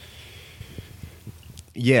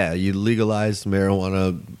 Yeah, you legalize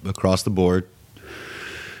marijuana across the board,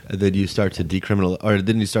 and then you start to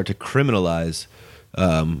criminalize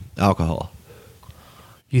alcohol.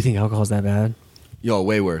 You think alcohol's that bad? Yo,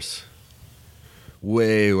 way worse.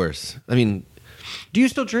 Way worse. I mean, Do you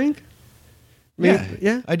still drink?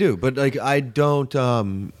 Yeah. I do, but like I don't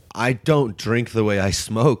drink the way I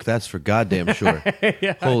smoke. That's for goddamn sure.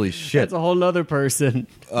 Yeah. Holy shit! That's a whole nother person.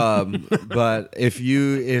 But if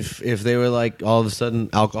they were like all of a sudden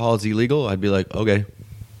alcohol is illegal, I'd be like, okay.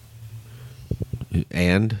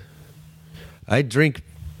 And I drink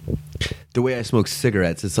the way I smoke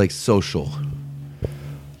cigarettes. It's like social.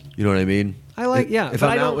 You know what I mean? If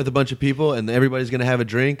I'm out with a bunch of people and everybody's gonna have a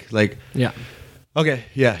drink, like Yeah. okay,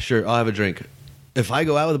 yeah, sure, I'll have a drink. If I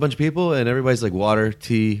go out with a bunch of people and everybody's like water,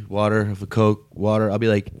 tea, water, have a Coke, water, I'll be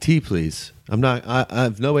like, tea, please. If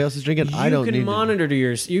nobody else is drinking, I don't need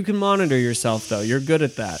You can monitor yourself, though. You're good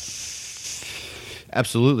at that.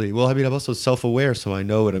 Absolutely. Well, I mean, I'm also self-aware, so I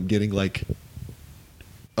know when I'm getting like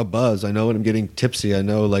a buzz. I know when I'm getting tipsy. I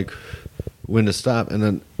know like when to stop,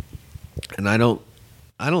 and I don't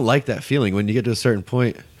like that feeling when you get to a certain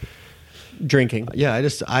point. Drinking. Yeah,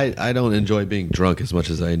 I don't enjoy being drunk as much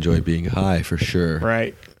as I enjoy being high, for sure.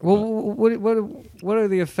 Right. Well, what are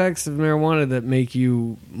the effects of marijuana that make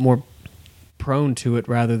you more prone to it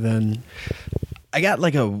rather than? I got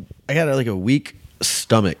like a weak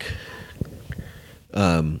stomach.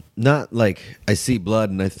 Not like I see blood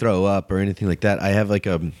and I throw up or anything like that. I have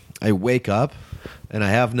I wake up and I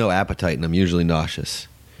have no appetite and I'm usually nauseous.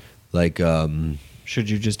 Like Should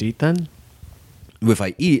you just eat then? if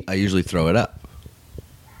I eat, I usually throw it up.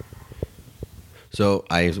 So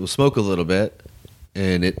I will smoke a little bit,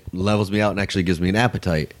 and it levels me out and actually gives me an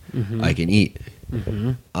appetite. Mm-hmm. I can eat.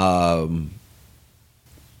 Mm-hmm.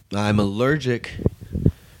 I'm allergic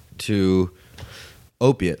to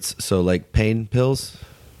opiates, so like pain pills.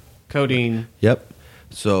 Codeine. Yep.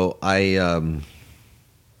 So I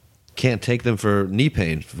can't take them for knee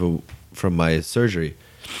pain from my surgery.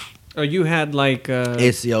 Oh, you had like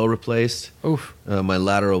ACL replaced. Oof. My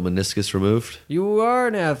lateral meniscus removed. You are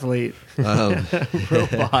an athlete.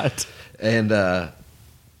 Robot. And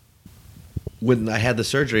when I had the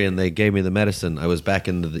surgery and they gave me the medicine, I was back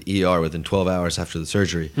into the ER within 12 hours after the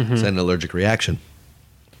surgery. Mm-hmm. So I had an allergic reaction.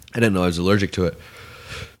 I didn't know I was allergic to it.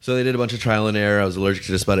 So they did a bunch of trial and error. I was allergic to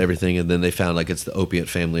just about everything. And then they found like it's the opiate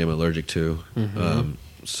family I'm allergic to. Mm-hmm.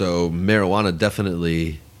 So marijuana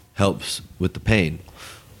definitely helps with the pain.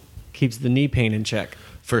 Keeps the knee pain in check.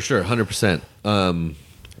 For sure, 100%.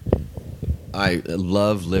 I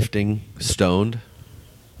love lifting stoned.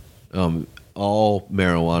 All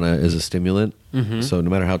marijuana is a stimulant, so no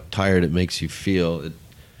matter how tired it makes you feel,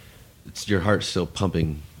 it's your heart's still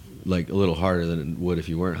pumping like a little harder than it would if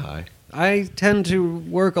you weren't high. I tend to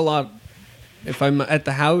work a lot If I'm at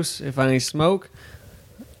the house, if I smoke,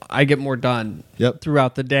 I get more done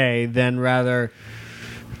throughout the day than rather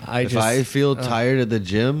If I feel tired at the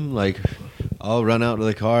gym, like I'll run out to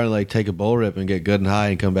the car and like take a bowl rip and get good and high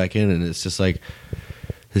and come back in, and it's just like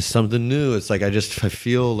it's something new. It's like I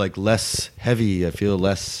feel like less heavy. I feel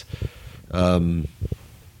less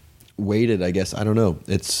weighted, I guess. I don't know.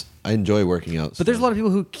 I enjoy working out. But there's a lot of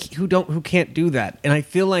people who can't do that, and I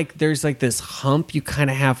feel like there's like this hump you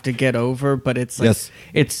kind of have to get over. But it's like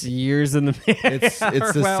it's years in the it's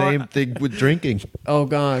the same thing with drinking. Oh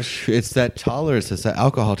gosh, it's that tolerance. It's that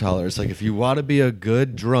alcohol tolerance. Like if you want to be a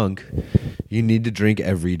good drunk, you need to drink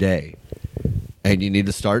every day. And you need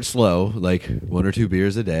to start slow, like 1 or 2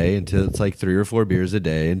 beers a day, until it's like 3 or 4 beers a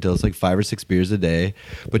day, until it's like 5 or 6 beers a day.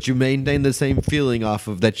 But you maintain the same feeling off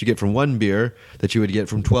of that you get from 1 beer that you would get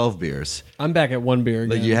from 12 beers. I'm back at 1 beer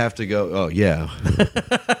again. Like you have to go, oh yeah.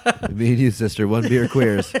 Me and you, sister, 1 beer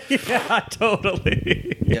queers. Yeah,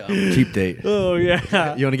 totally. Yeah. Cheap date. Oh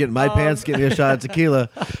yeah. You want to get in my pants? Get me a shot of tequila.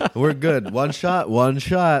 We're good. One shot.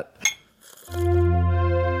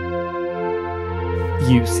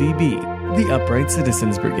 UCB. The Upright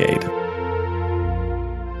Citizens Brigade.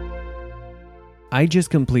 I just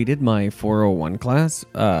completed my 401 class,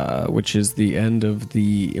 which is the end of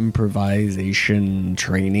the improvisation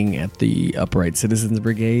training at the Upright Citizens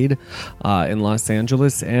Brigade in Los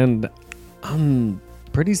Angeles, and I'm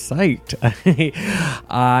pretty psyched.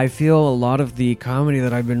 I feel a lot of the comedy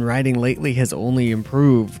that I've been writing lately has only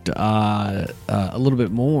improved a little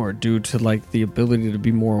bit more due to like the ability to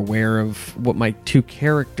be more aware of what my 2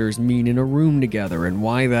 characters mean in a room together and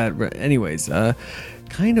why that. Anyways,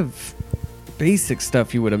 kind of basic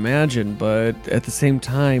stuff you would imagine, but at the same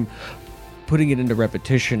time, putting it into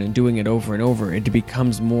repetition and doing it over and over, it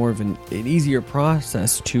becomes more of an easier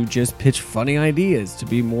process to just pitch funny ideas, to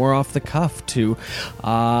be more off the cuff, to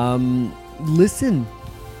listen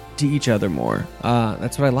to each other more.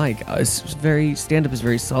 That's what I like. Stand-up is a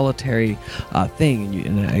very solitary thing,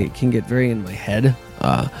 and I can get very in my head.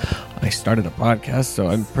 I started a podcast, so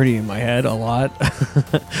I'm pretty in my head a lot.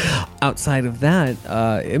 Outside of that,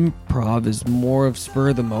 improv is more of spur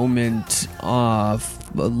of the moment of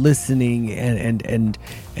listening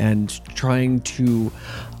and trying to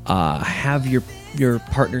have your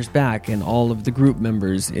partner's back and all of the group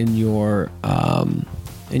members in your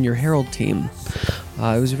Herald team.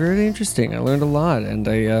 It was very interesting. I learned a lot, and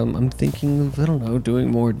I'm thinking of, I don't know, doing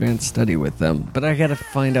more advanced study with them. But I got to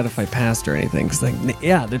find out if I passed or anything. Cause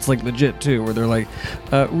it's like legit too, where they're like,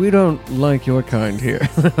 we don't like your kind here.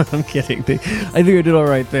 I'm kidding. I think I did all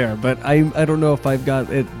right there, but I don't know if I've got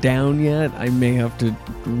it down yet. I may have to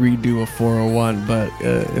redo a 401, but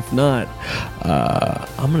if not,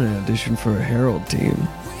 I'm going to audition for a Herald team.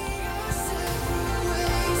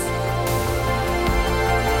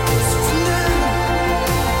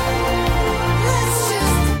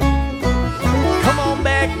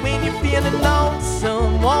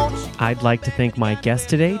 I'd like to thank my guest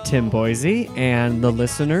today, Tim Boissey, and the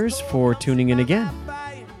listeners for tuning in again.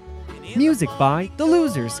 Music by The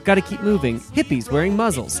Losers, Gotta Keep Moving, Hippies Wearing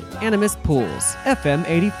Muzzles, Animist Pools, FM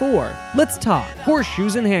 84, Let's Talk,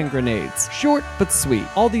 Horseshoes and Hand Grenades, Short but Sweet.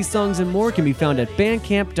 All these songs and more can be found at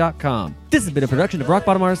bandcamp.com. This has been a production of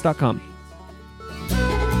rockbottomartist.com.